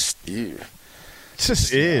little ew. It's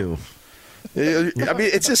just ew. I mean,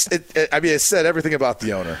 it said everything about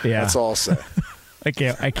the owner. Yeah. That's all I'll say. I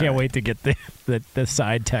can't wait to get the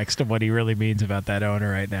side text of what he really means about that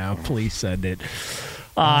owner right now. Please send it.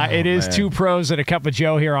 It is Two Pros and a Cup of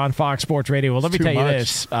Joe here on Fox Sports Radio. Well, let me tell you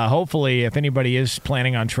this. Hopefully, if anybody is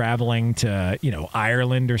planning on traveling to,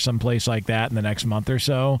 Ireland or someplace like that in the next month or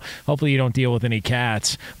so, hopefully you don't deal with any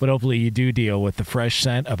cats, but hopefully you do deal with the fresh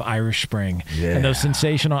scent of Irish Spring. Yeah. And those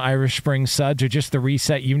sensational Irish Spring suds are just the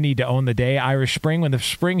reset you need to own the day. Irish Spring, when the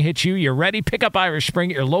spring hits you, you're ready. Pick up Irish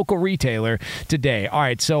Spring at your local retailer today. All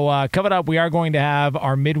right, so coming up, we are going to have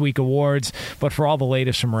our midweek awards, but for all the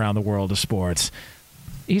latest from around the world of sports,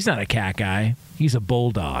 he's not a cat guy. He's a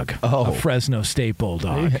bulldog, a Fresno State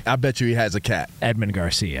bulldog. I bet you he has a cat. Edmund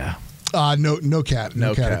Garcia. No cat.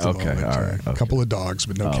 No cat at the moment. All right. A couple of dogs,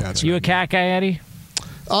 but no cats. You a cat guy, Eddie?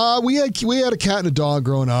 We had a cat and a dog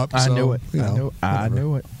growing up. I knew it. I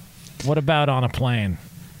knew it. What about on a plane?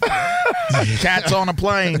 Cats on a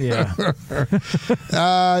plane. Yeah.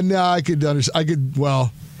 No, I could understand.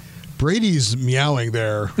 Well, Brady's meowing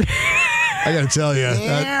there. I got to tell you.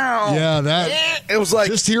 It was like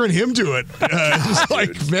just hearing him do it. It's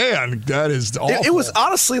like, man, that is awful. It was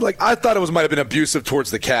honestly like I thought it might have been abusive towards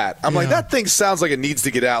the cat. I'm like, that thing sounds like it needs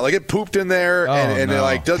to get out. Like it pooped in there and it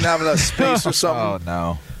like doesn't have enough space or something. Oh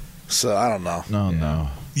no. So I don't know. No.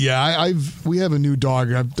 Yeah, we have a new dog.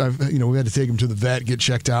 We had to take him to the vet, get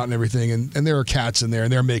checked out and everything, and there are cats in there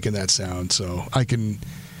and they're making that sound. So I can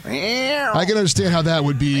understand how that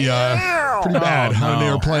would be pretty bad on an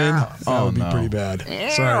airplane. That would be pretty bad.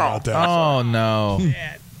 Sorry about that. Oh, no.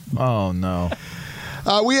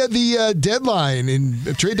 We had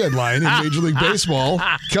the trade deadline in Major League Baseball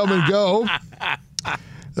come and go.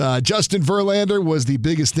 Justin Verlander was the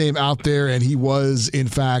biggest name out there, and he was, in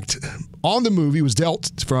fact, on the move. He was dealt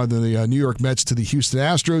from the New York Mets to the Houston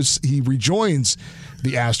Astros. He rejoins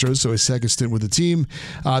the Astros, so his second stint with the team.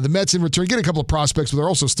 The Mets, in return, get a couple of prospects, but they're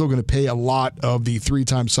also still going to pay a lot of the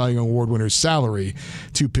three-time Cy Young Award winner's salary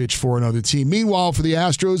to pitch for another team. Meanwhile, for the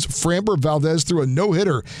Astros, Framber Valdez threw a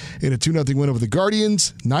no-hitter in a 2-0 win over the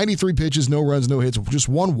Guardians. 93 pitches, no runs, no hits, just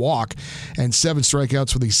one walk, and 7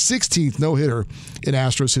 strikeouts for the 16th no-hitter in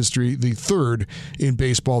Astros history, the third in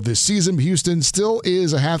baseball this season. Houston still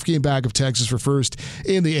is a half game back of Texas for first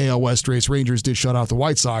in the AL West race. Rangers did shut out the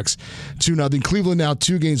White Sox 2-0. Cleveland now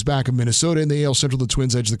 2 games back of Minnesota. In the AL Central, the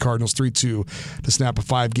Twins edge the Cardinals 3-2 to snap a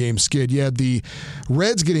 5-game skid. You had the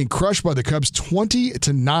Reds getting crushed by the Cubs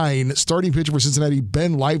 20-9. Starting pitcher for Cincinnati,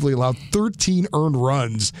 Ben Lively, allowed 13 earned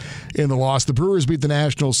runs in the loss. The Brewers beat the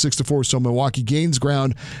Nationals 6-4, so Milwaukee gains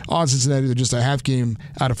ground on Cincinnati. They're just a half game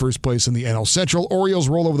out of first place in the NL Central. Orioles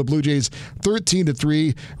roll over the Blue Jays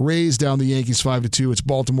 13-3. Rays down the Yankees 5-2. It's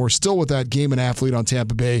Baltimore still with that game and half lead on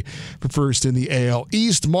Tampa Bay for first in the AL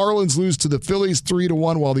East. Marlins lose to the Phillies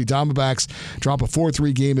 3-1, while the Diamondbacks drop a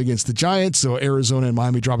 4-3 game against the Giants. So Arizona and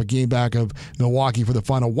Miami drop a game back of Milwaukee for the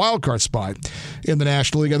final wildcard spot in the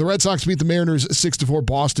National League. And the Red Sox beat the Mariners 6-4.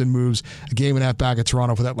 Boston moves a game and a half back at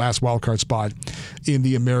Toronto for that last wildcard spot in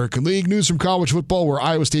the American League. News from college football, where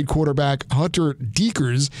Iowa State quarterback Hunter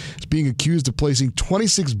Deekers is being accused of placing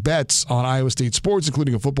 26 bets on Iowa State sports,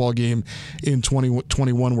 including a football game in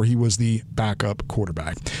 2021 where he was the backup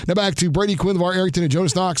quarterback. Now back to Brady Quinn, LaVar Arrington, and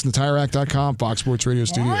Jonas Knox in the TireRack.com Fox Sports Radio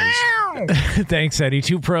studios. Thanks, Eddie.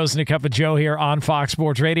 2 Pros and a Cup of Joe here on Fox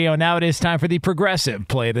Sports Radio. Now it is time for the Progressive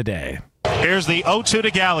Play of the Day. Here's the 0-2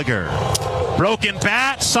 to Gallagher. Broken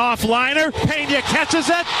bat, soft liner. Pena catches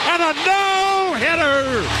it, and a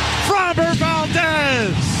no-hitter. Framber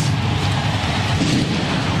Valdez.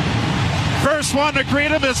 First one to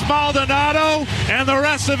greet him is Maldonado, and the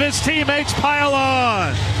rest of his teammates pile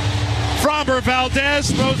on. Framber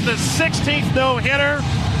Valdez throws the 16th no-hitter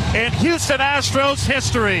in Houston Astros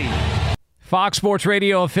history. Fox Sports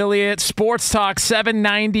Radio affiliate, Sports Talk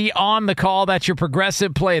 790 on the call. That's your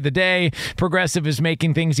Progressive Play of the Day. Progressive is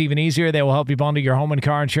making things even easier. They will help you bundle your home and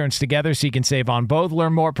car insurance together so you can save on both.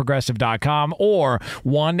 Learn more at Progressive.com or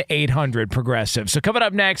 1-800-PROGRESSIVE. So coming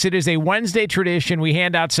up next, it is a Wednesday tradition. We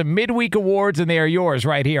hand out some midweek awards, and they are yours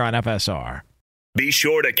right here on FSR. Be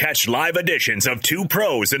sure to catch live editions of 2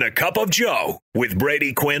 Pros and a Cup of Joe with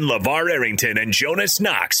Brady Quinn, LaVar Arrington, and Jonas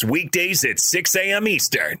Knox weekdays at 6 a.m.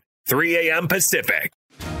 Eastern, 3 a.m. Pacific.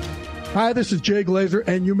 Hi, this is Jay Glazer,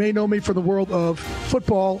 and you may know me from the world of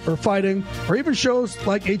football or fighting or even shows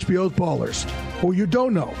like HBO's Ballers. What you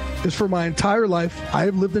don't know is for my entire life, I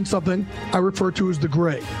have lived in something I refer to as the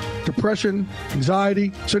gray. Depression,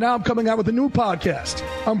 anxiety. So now I'm coming out with a new podcast,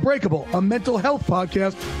 Unbreakable, a mental health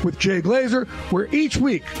podcast with Jay Glazer, where each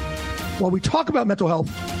week, while we talk about mental health,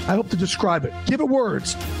 I hope to describe it. Give it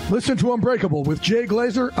words. Listen to Unbreakable with Jay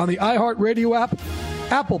Glazer on the iHeartRadio app,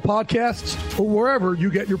 Apple Podcasts, or wherever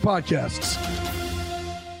you get your podcasts.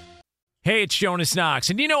 Hey, it's Jonas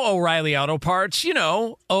Knox, and you know O'Reilly Auto Parts. You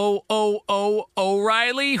know,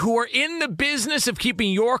 O'Reilly, who are in the business of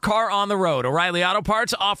keeping your car on the road. O'Reilly Auto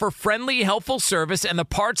Parts offer friendly, helpful service and the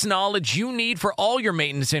parts knowledge you need for all your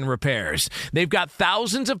maintenance and repairs. They've got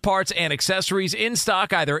thousands of parts and accessories in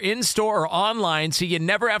stock, either in-store or online, so you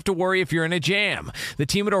never have to worry if you're in a jam. The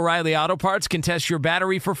team at O'Reilly Auto Parts can test your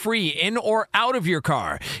battery for free, in or out of your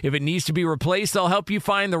car. If it needs to be replaced, they'll help you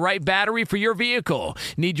find the right battery for your vehicle.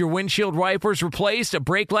 Need your windshield wipers replaced, a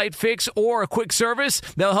brake light fix, or a quick service?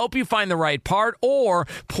 They'll help you find the right part or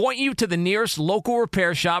point you to the nearest local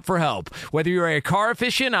repair shop for help. Whether you're a car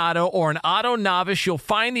aficionado or an auto novice, you'll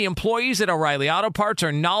find the employees at O'Reilly Auto Parts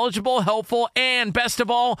are knowledgeable, helpful, and best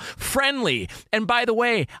of all, friendly. And by the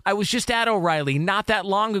way, I was just at O'Reilly not that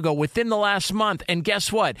long ago, within the last month, and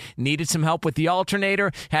guess what? Needed some help with the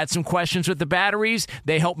alternator, had some questions with the batteries.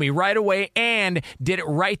 They helped me right away and did it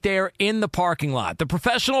right there in the parking lot. The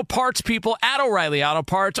professional parts people at O'Reilly Auto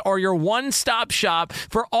Parts are your one-stop shop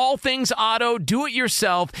for all things auto,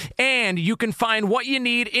 do-it-yourself, and you can find what you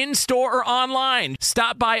need in-store or online.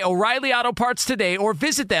 Stop by O'Reilly Auto Parts today or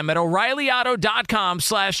visit them at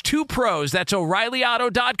O'ReillyAuto.com/2pros. That's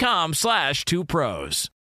O'ReillyAuto.com/2pros.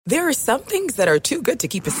 There are some things that are too good to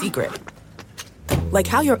keep a secret. Like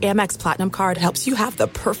how your Amex Platinum card helps you have the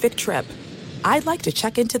perfect trip. I'd like to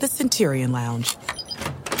check into the Centurion Lounge.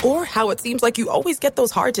 Or how it seems like you always get those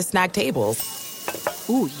hard-to-snag tables.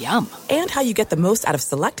 Ooh, yum. And how you get the most out of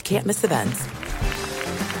select can't-miss events.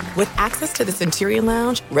 With access to the Centurion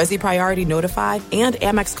Lounge, Resi Priority Notified, and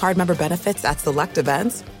Amex card member benefits at select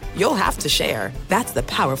events, you'll have to share. That's the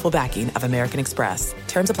powerful backing of American Express.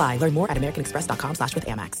 Terms apply. Learn more at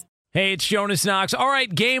americanexpress.com/withAmex. Hey, it's Jonas Knox. All right,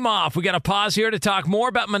 game off. We got to pause here to talk more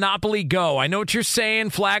about Monopoly Go. I know what you're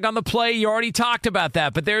saying, flag on the play. You already talked about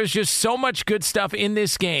that, but there's just so much good stuff in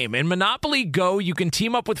this game. In Monopoly Go, you can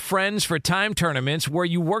team up with friends for time tournaments where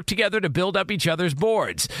you work together to build up each other's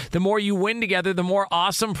boards. The more you win together, the more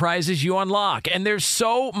awesome prizes you unlock. And there's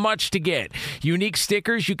so much to get. Unique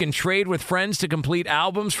stickers you can trade with friends to complete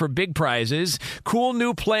albums for big prizes. Cool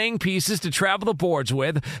new playing pieces to travel the boards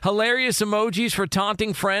with. Hilarious emojis for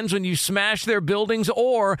taunting friends when you smash their buildings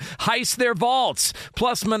or heist their vaults.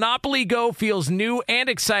 Plus, Monopoly Go feels new and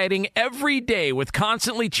exciting every day with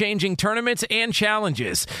constantly changing tournaments and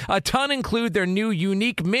challenges. A ton include their new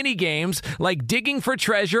unique mini games like digging for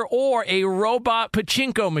treasure or a robot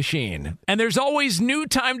pachinko machine. And there's always new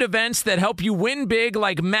timed events that help you win big,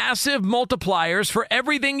 like massive multipliers for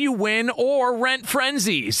everything you win or rent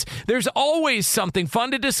frenzies. There's always something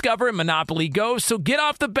fun to discover in Monopoly Go, so get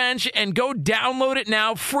off the bench and go download it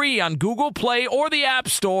now free on Google Play or the App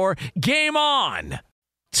Store. Game on!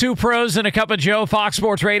 Two pros and a cup of Joe, Fox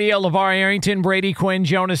Sports Radio. LaVar Arrington, Brady Quinn,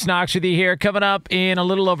 Jonas Knox with you here. Coming up in a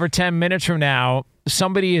little over 10 minutes from now,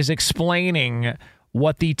 somebody is explaining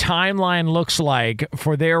what the timeline looks like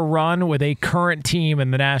for their run with a current team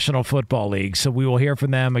in the National Football League. So we will hear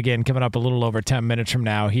from them again coming up a little over 10 minutes from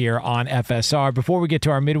now here on FSR. Before we get to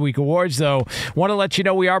our midweek awards, though, want to let you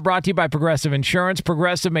know we are brought to you by Progressive Insurance.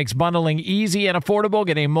 Progressive makes bundling easy and affordable.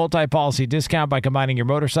 Get a multi-policy discount by combining your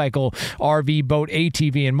motorcycle, RV, boat,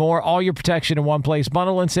 ATV, and more. All your protection in one place.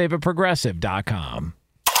 Bundle and save at Progressive.com.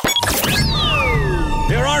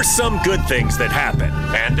 There are some good things that happen,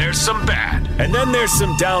 and there's some bad, and then there's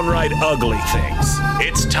some downright ugly things.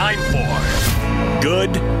 It's time for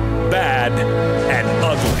Good, Bad, and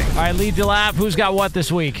Ugly. All right, lead the lap. Who's got what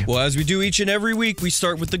this week? Well, as we do each and every week, we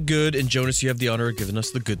start with the good, and Jonas, you have the honor of giving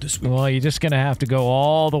us the good this week. Well, you're just going to have to go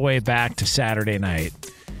all the way back to Saturday night.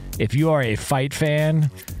 If you are a fight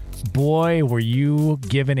fan, boy, were you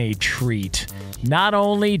given a treat. Not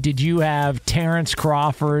only did you have Terrence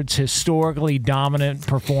Crawford's historically dominant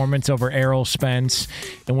performance over Errol Spence,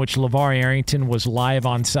 in which LaVar Arrington was live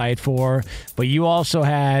on site for, but you also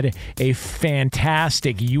had a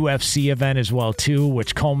fantastic UFC event as well, too,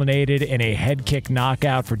 which culminated in a head kick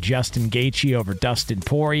knockout for Justin Gaethje over Dustin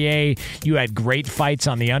Poirier. You had great fights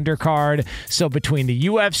on the undercard. So between the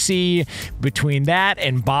UFC, between that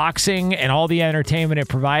and boxing and all the entertainment it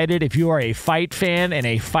provided, if you are a fight fan and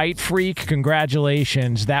a fight freak, congratulations.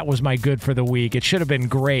 congratulations. That was my good for the week. It should have been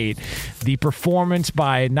great. The performance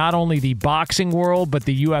by not only the boxing world, but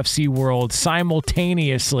the UFC world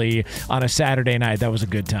simultaneously on a Saturday night. That was a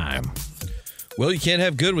good time. Well, you can't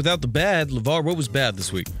have good without the bad. LaVar, what was bad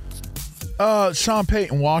this week? Sean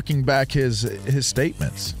Payton walking back his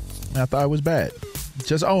statements. I thought it was bad.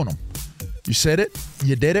 Just own them. You said it.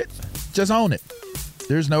 You did it. Just own it.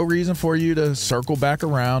 There's no reason for you to circle back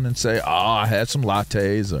around and say, I had some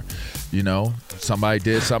lattes, or, somebody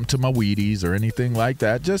did something to my Wheaties or anything like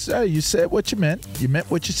that. Just, you said what you meant. You meant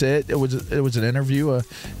what you said. It was an interview, an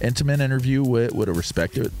intimate interview with a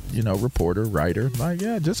respected, reporter, writer.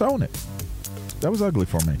 Just own it. That was ugly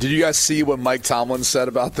for me. Did you guys see what Mike Tomlin said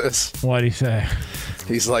about this? What did he say?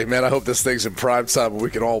 He's like, man, I hope this thing's in prime time and we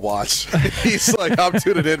can all watch. He's like, I'm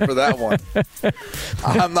tuning in for that one.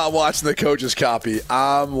 I'm not watching the coach's copy.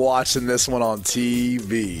 I'm watching this one on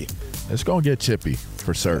TV. It's going to get chippy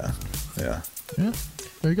for certain. Yeah.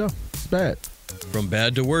 There you go. It's bad. From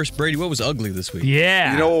bad to worse. Brady, what was ugly this week?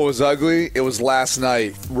 Yeah. You know what was ugly? It was last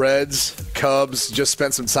night. Reds, Cubs, just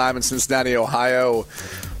spent some time in Cincinnati, Ohio.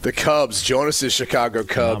 The Cubs, Jonas' Chicago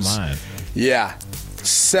Cubs. Oh, mine. Yeah.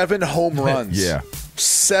 7 home runs. Yeah.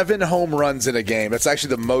 7 home runs in a game. That's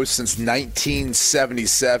actually the most since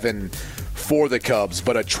 1977 for the Cubs,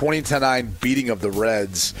 but a 20-9 beating of the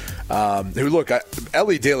Reds.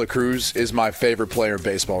 Ellie De La Cruz is my favorite player in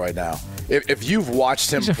baseball right now. If you've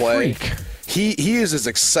watched him play, he is as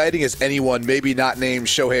exciting as anyone, maybe not named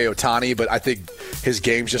Shohei Ohtani, but I think his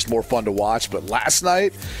game's just more fun to watch. But last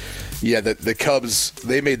night, the Cubs,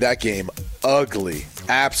 they made that game ugly.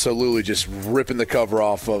 Absolutely just ripping the cover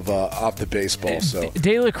off the baseball. So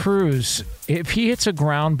De La Cruz, if he hits a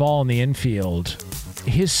ground ball in the infield,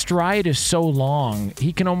 his stride is so long,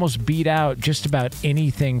 he can almost beat out just about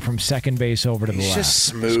anything from second base over to the left. He's just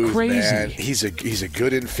smooth, it's crazy. Man. He's a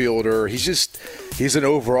good infielder. He's an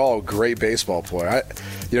overall great baseball player.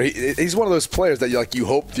 He's one of those players that you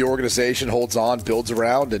hope the organization holds on, builds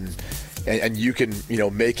around, and you can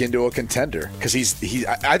make into a contender, because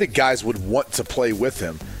I think guys would want to play with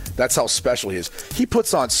him. That's how special he is. He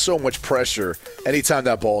puts on so much pressure anytime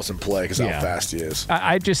that ball's in play because how fast he is.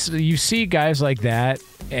 You see guys like that,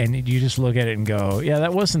 and you just look at it and go, yeah,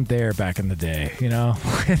 that wasn't there back in the day.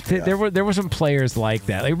 There wasn't players like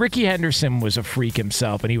that. Like Ricky Henderson was a freak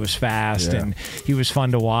himself, and he was fast and he was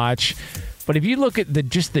fun to watch. But if you look at the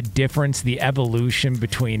difference, the evolution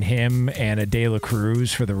between him and a De La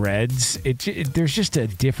Cruz for the Reds, there's just a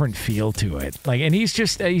different feel to it. And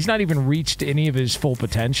he's not even reached any of his full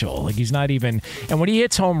potential. He's not even. And when he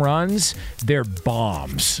hits home runs, they're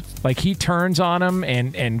bombs. He turns on them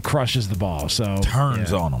and crushes the ball. So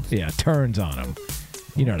turns on them. Yeah, turns on them.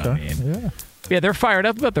 You know what I mean? Yeah, they're fired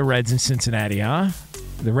up about the Reds in Cincinnati, huh?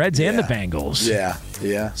 The Reds and the Bengals. Yeah.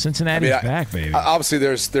 Cincinnati's back, baby. Obviously,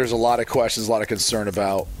 there's a lot of questions, a lot of concern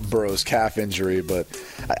about Burrow's calf injury, but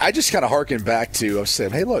I just kind of harken back to, I was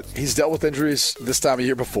saying, hey, look, he's dealt with injuries this time of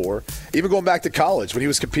year before. Even going back to college, when he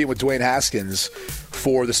was competing with Dwayne Haskins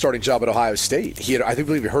for the starting job at Ohio State, I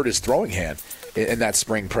believe he hurt his throwing hand in that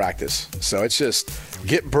spring practice. So it's just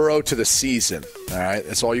get Burrow to the season, all right?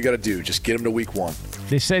 That's all you got to do. Just get him to week 1.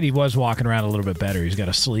 They said he was walking around a little bit better. He's got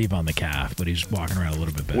a sleeve on the calf, but he's walking around a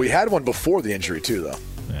little bit better. We had one before the injury, too, though.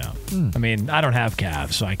 Yeah. I mean, I don't have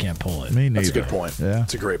calves, so I can't pull it. Me neither. That's a good point. Yeah.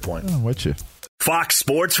 That's a great point. I'm with you. Fox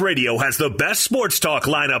Sports Radio has the best sports talk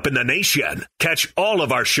lineup in the nation. Catch all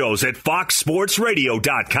of our shows at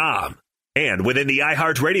foxsportsradio.com. And within the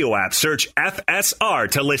iHeartRadio app, search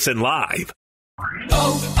FSR to listen live.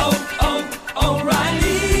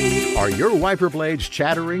 O'Reilly. Are your wiper blades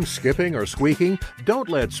chattering, skipping, or squeaking? Don't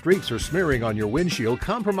let streaks or smearing on your windshield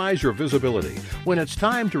compromise your visibility. When it's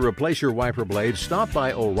time to replace your wiper blades, stop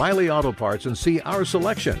by O'Reilly Auto Parts and see our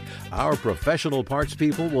selection. Our professional parts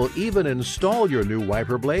people will even install your new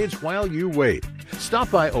wiper blades while you wait. Stop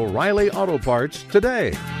by O'Reilly Auto Parts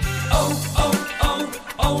today.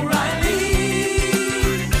 O'Reilly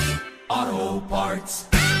Auto Parts.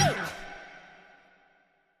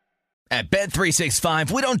 At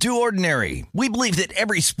Bet365, we don't do ordinary. We believe that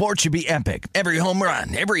every sport should be epic. Every home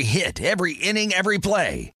run, every hit, every inning, every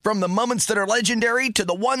play. From the moments that are legendary to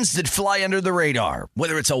the ones that fly under the radar.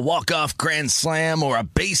 Whether it's a walk-off grand slam or a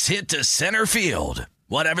base hit to center field.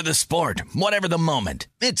 Whatever the sport, whatever the moment.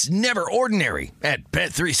 It's never ordinary at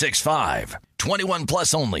Bet365. 21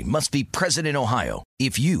 plus only. Must be present in Ohio.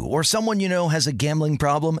 If you or someone you know has a gambling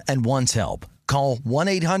problem and wants help, call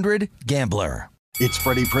 1-800-GAMBLER. It's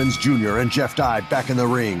Freddie Prinze Jr. and Jeff Dye back in the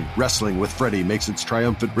ring. Wrestling with Freddie makes its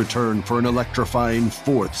triumphant return for an electrifying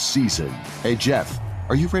 4th season. Hey, Jeff,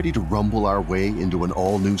 Are you ready to rumble our way into an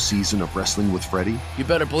all-new season of Wrestling with Freddie? You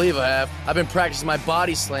better believe I have. I've been practicing my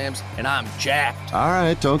body slams, and I'm jacked. All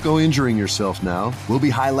right, don't go injuring yourself now. We'll be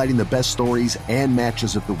highlighting the best stories and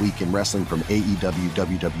matches of the week in wrestling from AEW,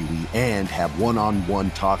 WWE, and have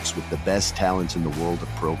one-on-one talks with the best talents in the world of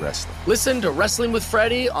pro wrestling. Listen to Wrestling with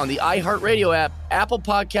Freddie on the iHeartRadio app, Apple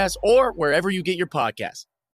Podcasts, or wherever you get your podcasts.